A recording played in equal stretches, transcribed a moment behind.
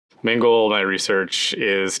Main goal of my research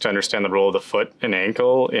is to understand the role of the foot and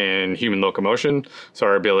ankle in human locomotion, so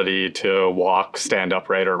our ability to walk, stand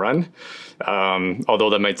upright, or run. Although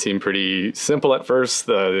that might seem pretty simple at first,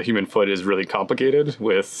 the human foot is really complicated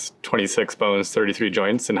with 26 bones, 33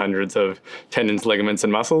 joints, and hundreds of tendons, ligaments,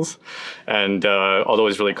 and muscles. And although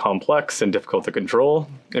it's really complex and difficult to control,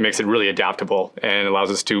 it makes it really adaptable and allows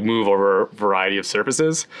us to move over a variety of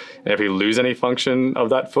surfaces. And if we lose any function of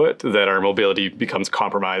that foot, then our mobility becomes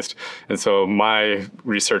compromised. And so my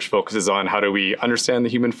research focuses on how do we understand the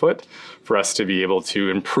human foot for us to be able to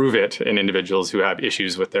improve it in individuals who have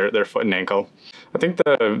issues with their foot and ankle. I think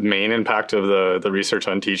the main impact of the research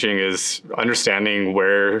on teaching is understanding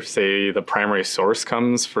where, say, the primary source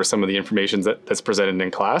comes for some of the information that's presented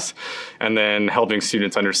in class, and then helping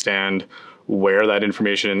students understand where that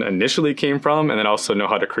information initially came from, and then also know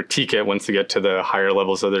how to critique it once they get to the higher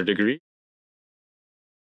levels of their degree.